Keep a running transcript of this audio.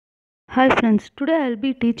Hi friends, today I'll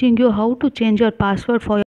be teaching you how to change your password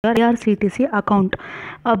for your IRCTC account.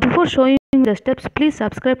 Before showing the steps, please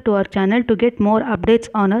subscribe to our channel to get more updates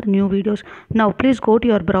on our new videos. Now please go to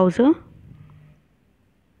your browser.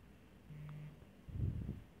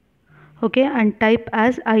 Okay, and type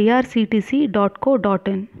as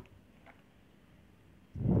irctc.co.in.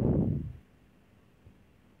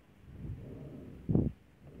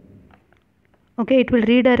 Okay, it will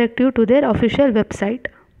redirect you to their official website.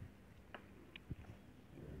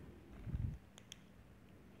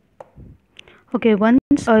 Okay, once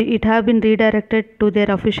it have been redirected to their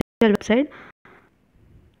official website,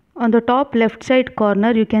 on the top left side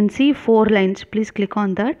corner you can see 4 lines. Please click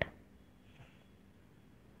on that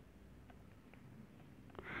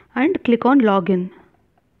and click on login.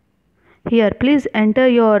 Here please enter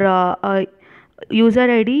your user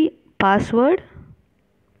ID, password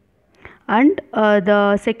and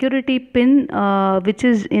the security pin which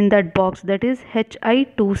is in that box, that is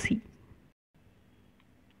HI2C.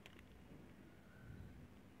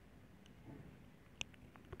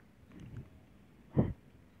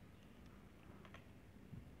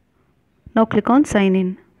 Now click on sign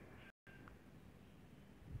in.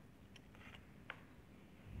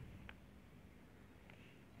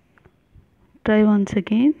 Try once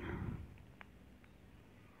again.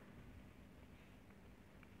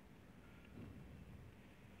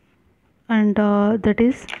 And that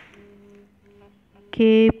is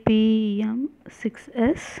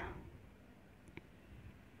KPM6S.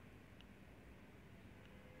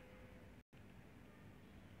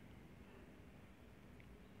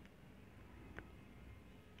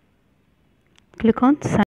 Click on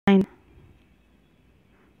sign.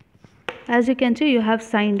 As you can see, you have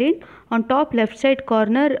signed in. On top left side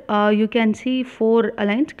corner you can see 4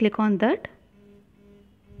 lines. Click on that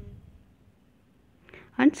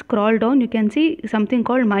and scroll down. You can see something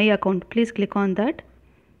called my account. Please click on that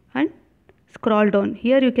and scroll down.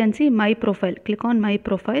 Here you can see my profile. Click on my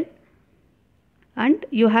profile and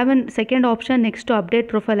you have a second option next to update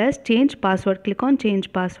profile as change password. Click on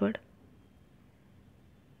change password.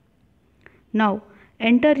 Now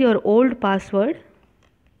enter your old password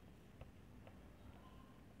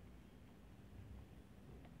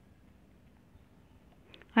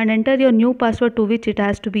and enter your new password to which it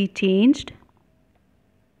has to be changed,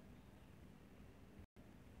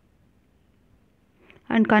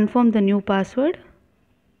 and confirm the new password.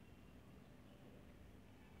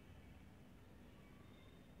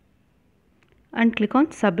 And click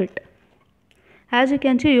on submit. As you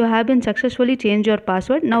can see, you have been successfully changed your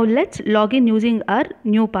password. Now let's log in using our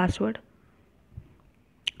new password.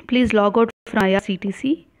 Please log out from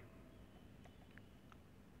IRCTC.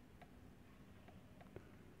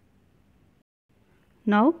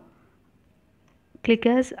 Now click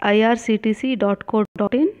as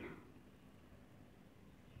irctc.co.in.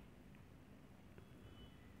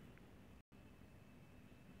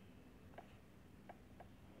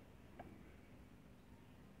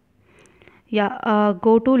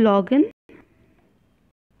 Go to login.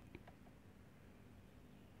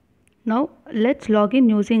 Now let's log in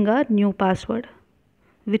using our new password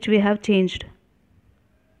which we have changed.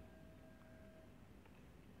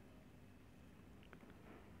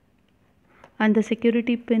 And the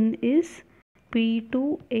security pin is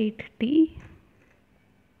P28T.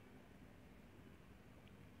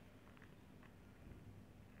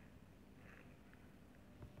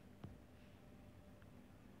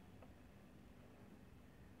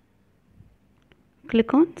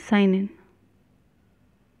 Click on sign in.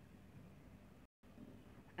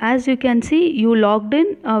 As you can see, you logged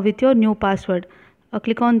in with your new password.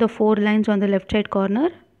 Click on the 4 lines on the left side corner.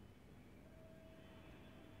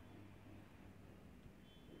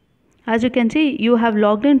 As you can see, you have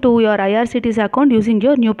logged into your IRCTC account using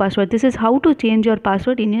your new password. This is how to change your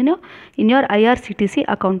password in your IRCTC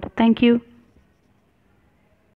account. Thank you.